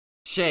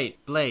Shade,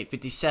 Blade,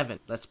 57.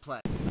 Let's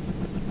play.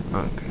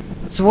 Okay.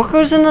 So what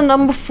goes in the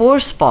number 4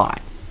 spot?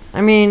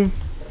 I mean...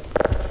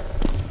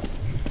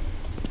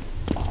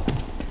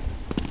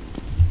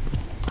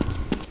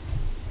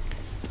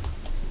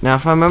 Now,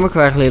 if I remember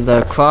correctly,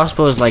 the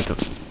crossbow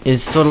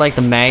is sort of like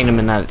the Magnum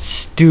in that it's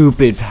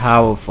stupid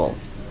powerful.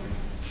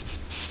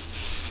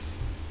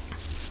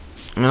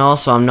 And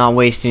also, I'm not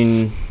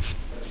wasting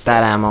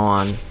that ammo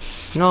on...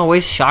 You know, I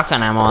waste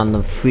shotgun ammo on the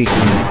freaking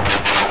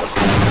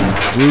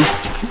roof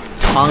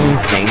tongue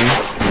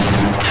things.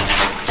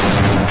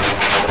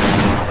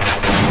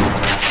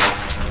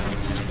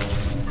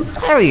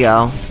 There we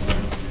go.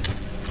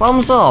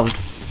 Problem solved.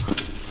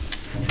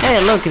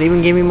 Hey, look, it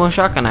even gave me more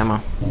shotgun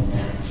ammo.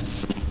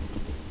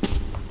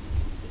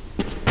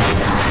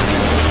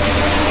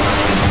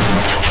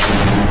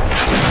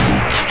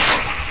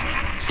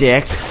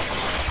 Dick.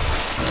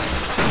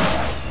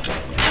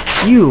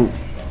 You.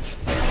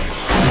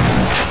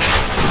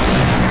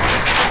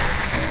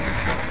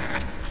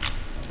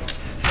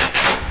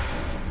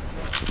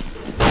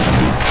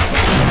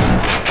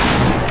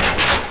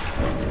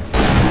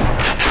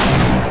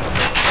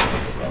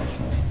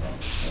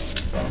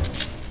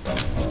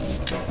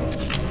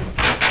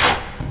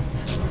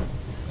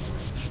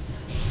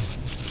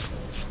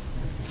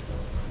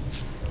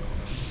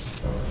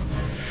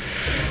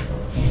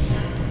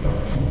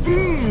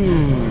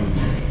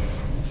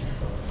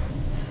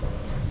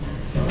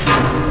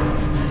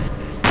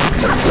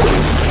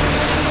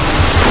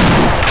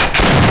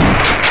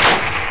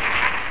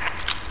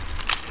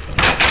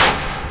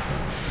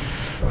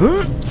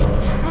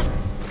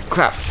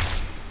 Crap.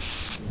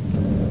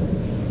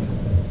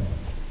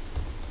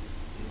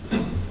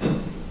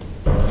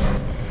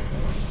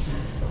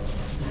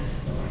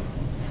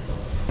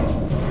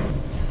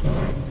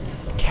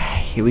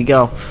 Okay, here we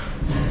go.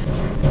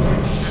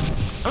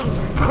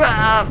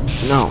 Crap!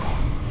 No.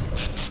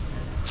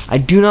 I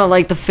do not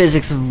like the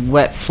physics of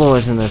wet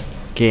floors in this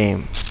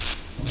game.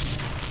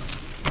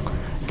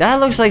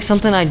 That looks like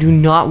something I do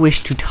not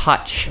wish to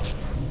touch.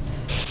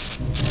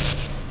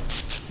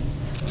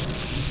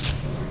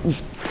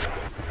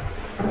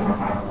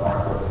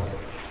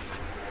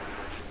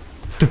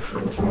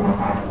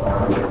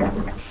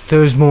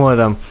 There's more of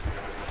them.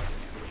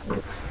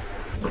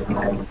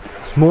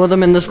 There's more of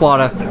them in this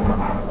water.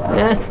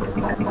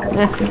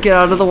 Get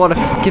out of the water.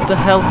 Get the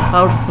hell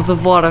out of the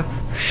water.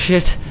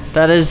 Shit.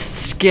 That is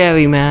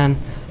scary, man.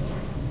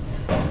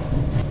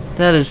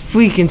 That is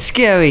freaking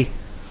scary.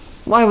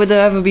 Why would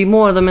there ever be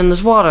more of them in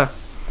this water?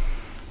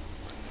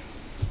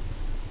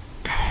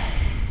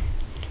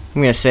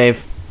 I'm gonna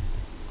save.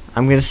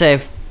 I'm gonna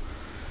save.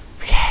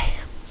 Okay.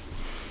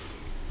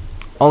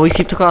 Always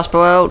keep the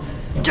crossbow out.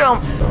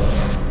 Jump!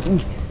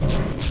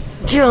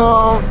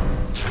 Jump!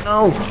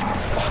 No!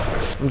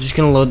 I'm just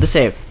gonna load the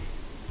save.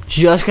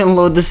 Just gonna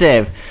load the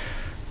save.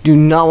 Do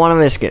not want to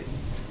risk it.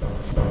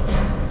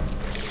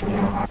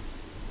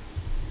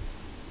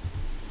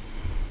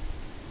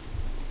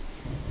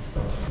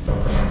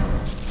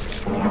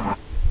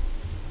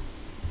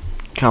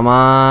 Come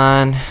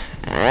on.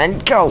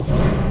 And go!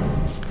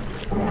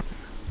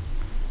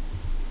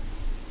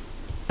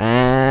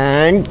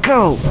 And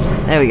go!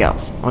 There we go.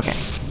 Okay.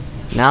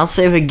 Now I'll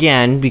save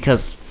again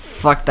because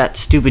fuck that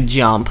stupid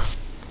jump.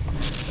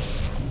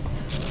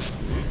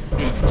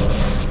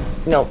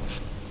 No.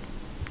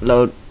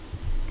 Load.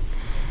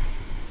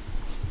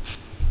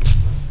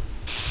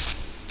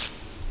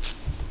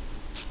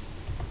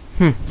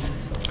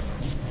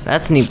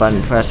 That's a neat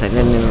button press. I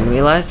didn't even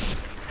realize.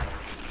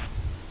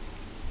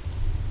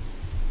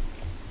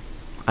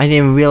 I didn't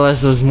even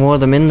realize there was more of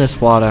them in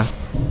this water.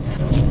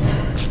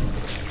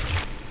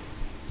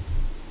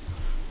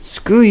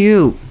 Screw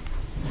you.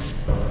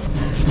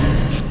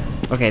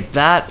 Okay,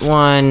 that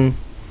one...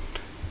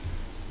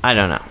 I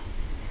don't know.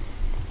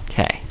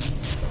 Okay.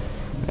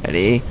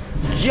 Ready?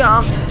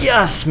 Jump!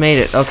 Yes! Made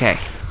it. Okay.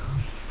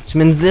 So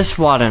I'm in this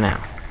water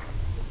now.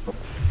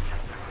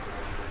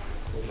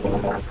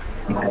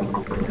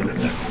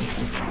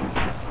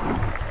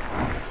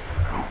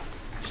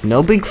 There's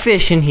no big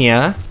fish in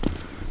here.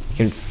 You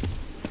can...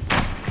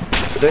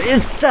 There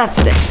is that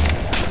thing!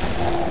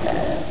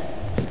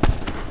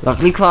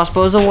 Luckily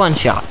crossbows are one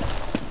shot.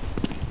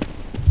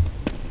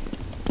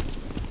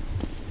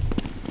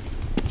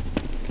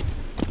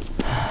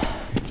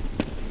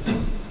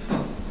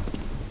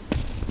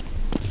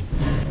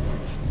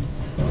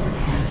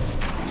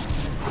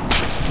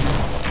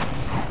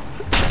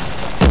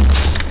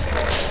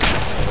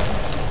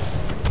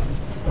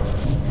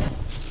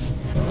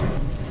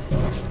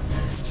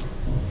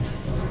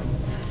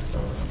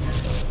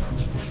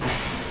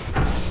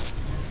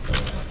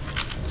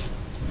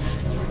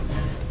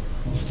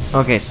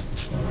 Okay,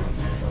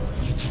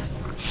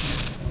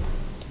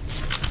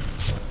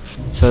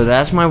 so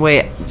that's my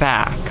way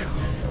back,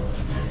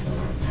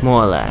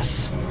 more or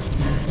less.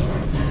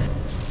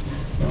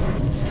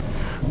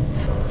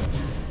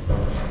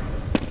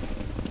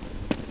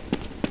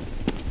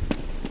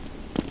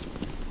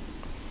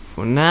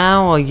 For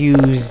now, I'll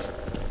use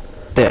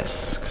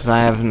this, because I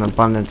have an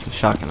abundance of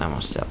shotgun ammo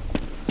still.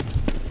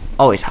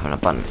 always have an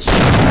abundance.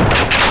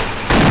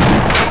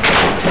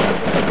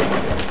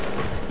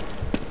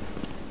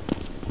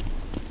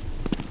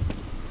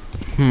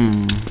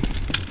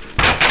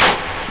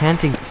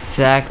 Can't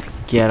exactly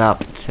get up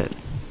to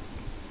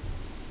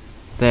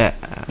there.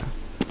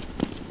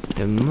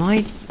 There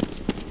might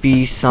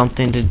be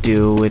something to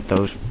do with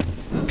those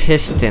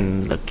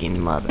piston-looking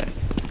mother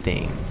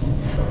things.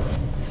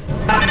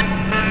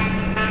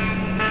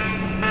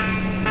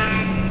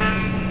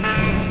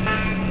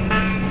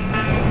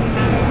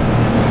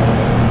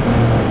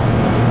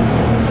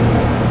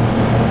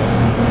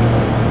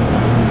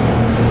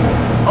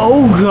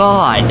 Oh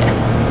God!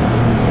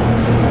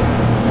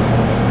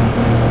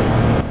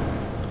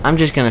 I'm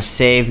just gonna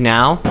save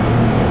now.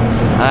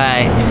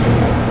 Alright.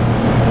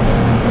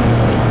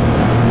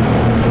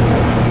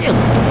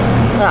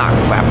 Ah,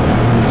 crap.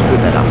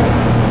 Screwed that up.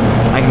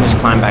 I can just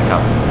climb back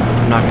up.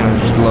 I'm not gonna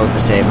just load the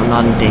save. I'm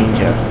not in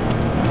danger.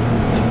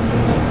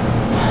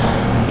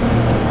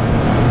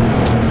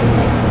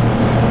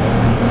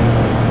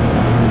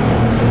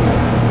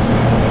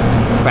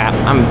 Crap.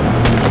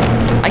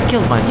 I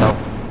killed myself.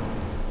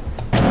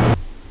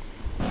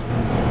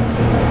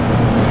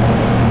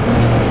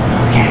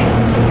 Okay.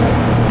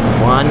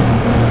 1,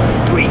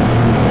 3.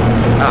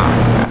 Ah,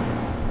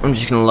 crap. I'm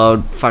just gonna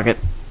load. Fuck it.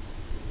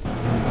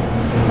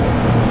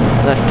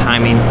 Less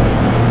timing.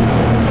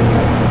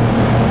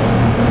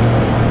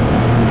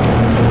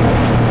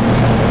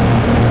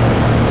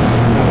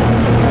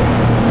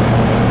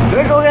 Here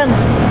we go again.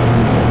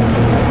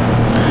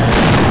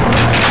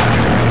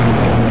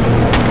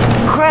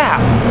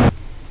 Crap!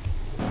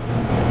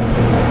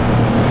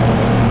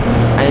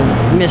 I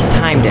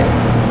mistimed it.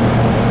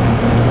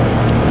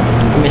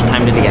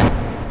 Mistimed it again.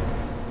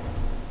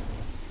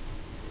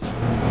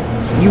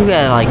 You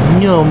got like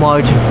no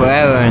margin for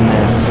error in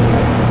this.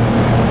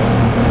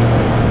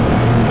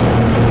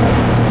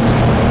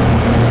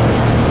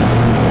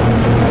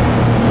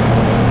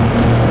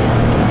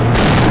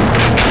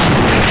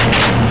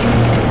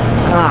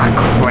 Ah,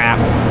 crap.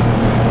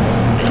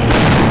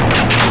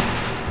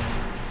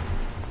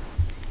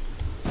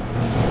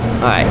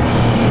 Alright,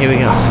 here we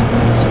go.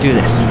 Let's do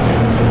this.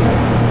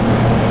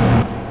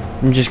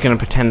 I'm just gonna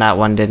pretend that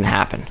one didn't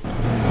happen.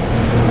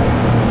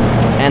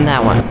 And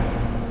that one.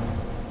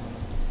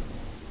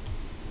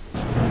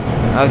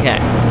 Okay.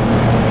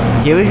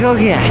 Here we go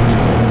again.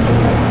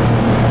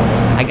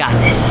 I got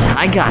this.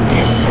 I got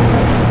this.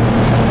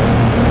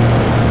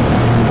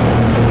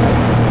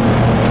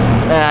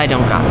 I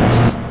don't got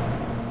this.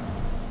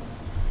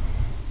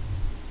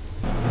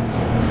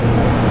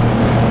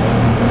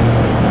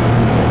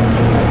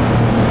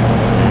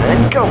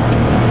 Go!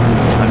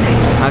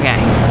 Okay.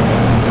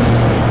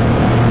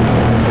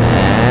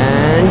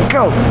 And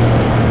go!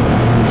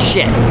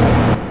 Shit.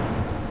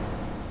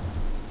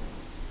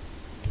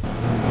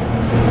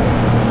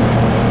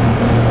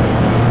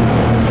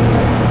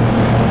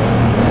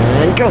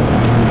 And go!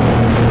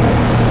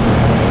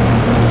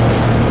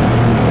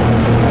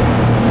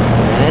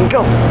 And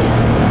go!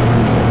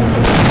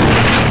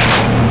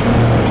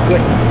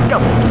 Good. Go!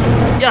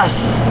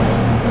 Yes!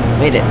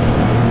 Made it.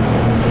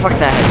 Fuck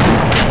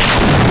that.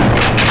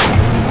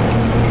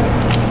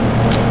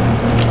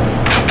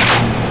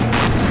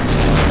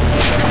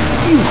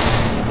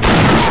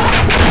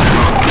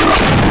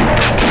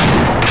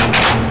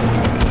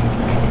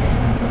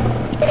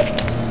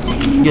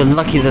 You're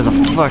lucky there's a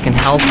fucking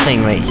health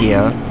thing right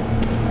here.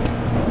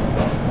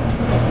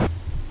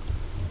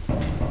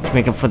 To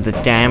make up for the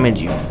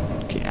damage you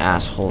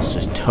assholes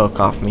just took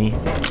off me.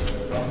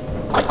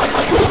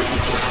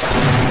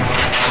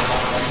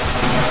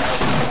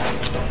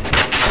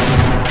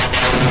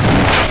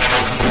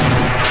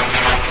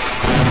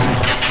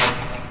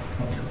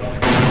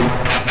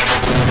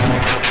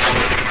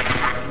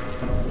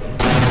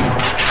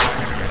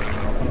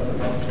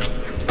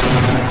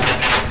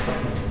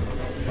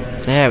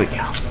 There we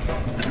go.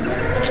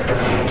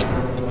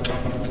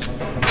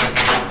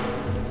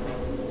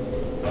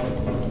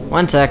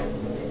 One sec.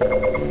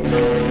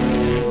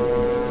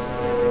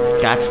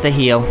 That's the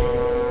heal.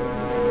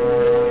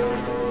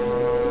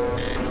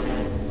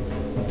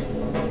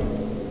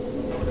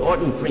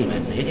 Gordon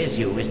Freeman, it is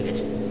you, isn't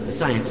it? The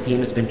science team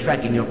has been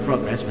tracking your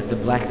progress with the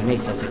Black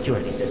Mesa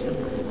security system.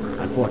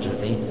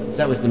 Unfortunately,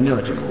 so is the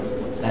military.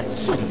 That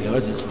suit of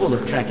yours is full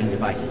of tracking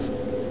devices.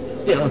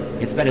 Still,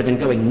 it's better than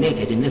going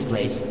naked in this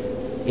place.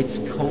 It's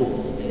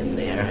cold in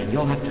there, and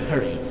you'll have to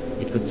hurry.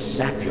 It could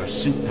sap your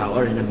suit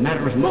power in a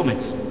matter of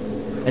moments.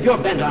 If you're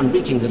bent on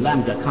reaching the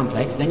Lambda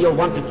complex, then you'll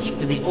want to keep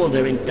to the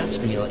older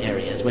industrial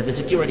areas where the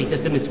security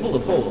system is full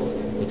of holes.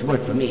 It's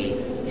worked for me,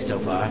 so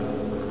far.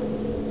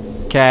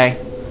 Okay.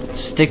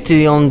 Stick to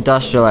the old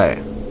industrial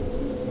area.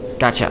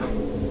 Gotcha.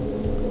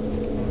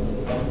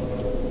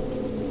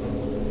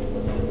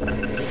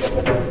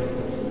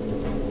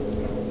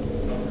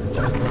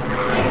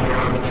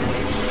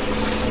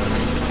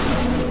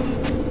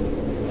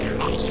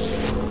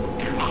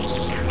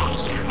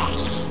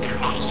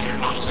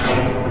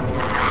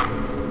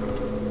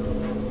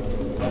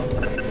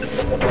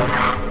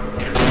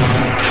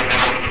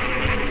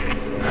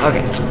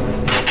 Okay.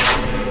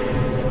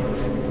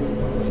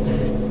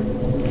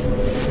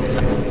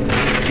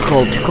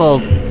 cold, too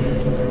cold.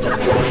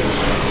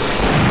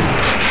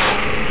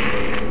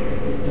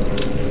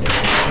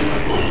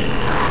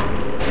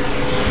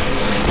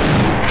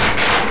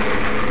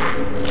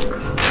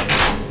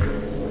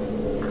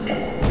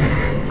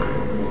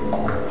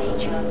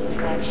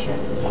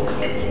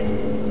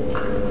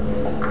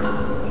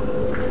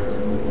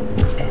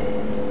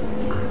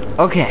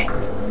 Okay.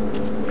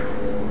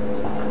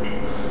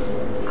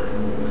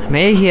 I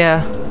made it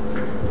here.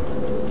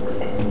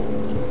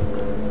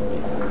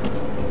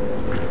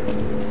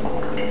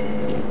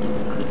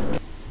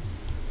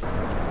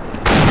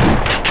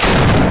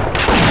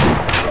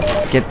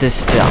 Let's get this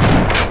stuff.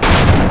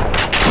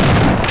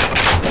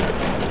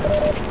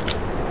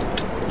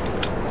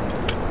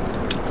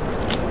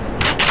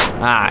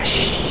 Ah,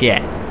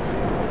 shit.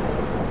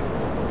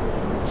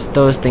 It's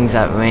those things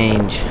at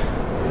range.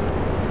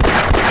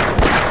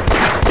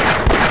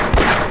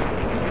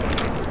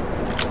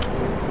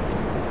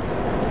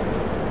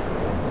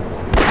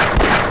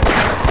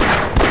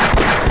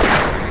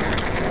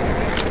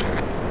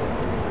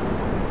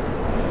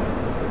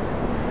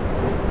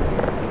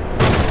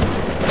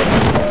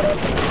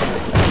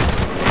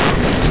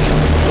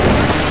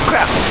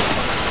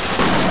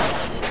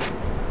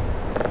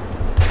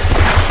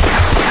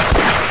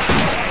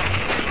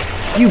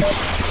 You.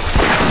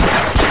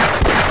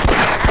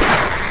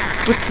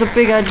 What's the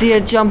big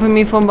idea jumping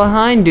me from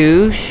behind,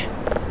 douche?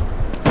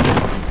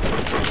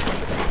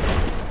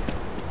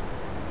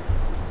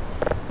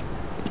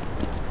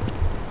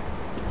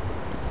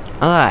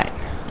 Alright.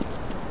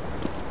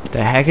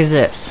 The heck is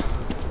this?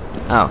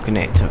 Oh,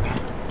 grenades, okay.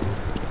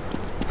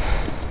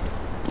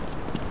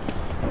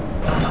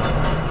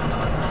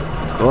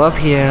 Go up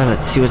here,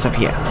 let's see what's up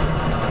here.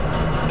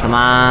 Come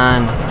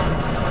on.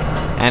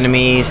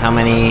 Enemies, how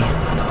many?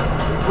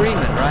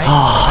 Freeman, right?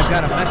 Oh, I've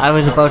got a message. I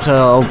was about to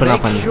open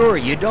up on. Make sure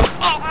you don't.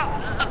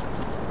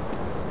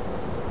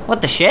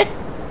 What the shit?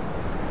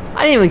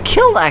 I didn't even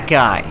kill that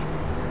guy.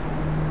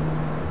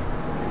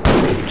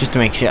 Just to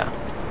make sure.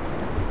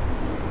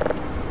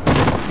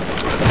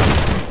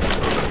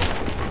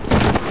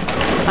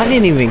 I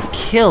didn't even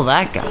kill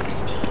that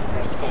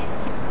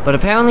guy. But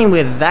apparently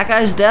with that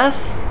guy's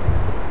death,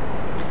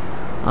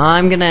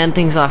 I'm gonna end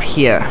things off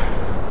here.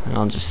 And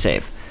I'll just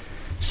save.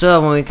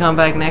 So when we come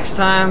back next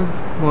time,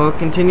 we'll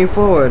continue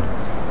forward.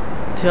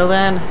 Till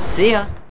then, see ya.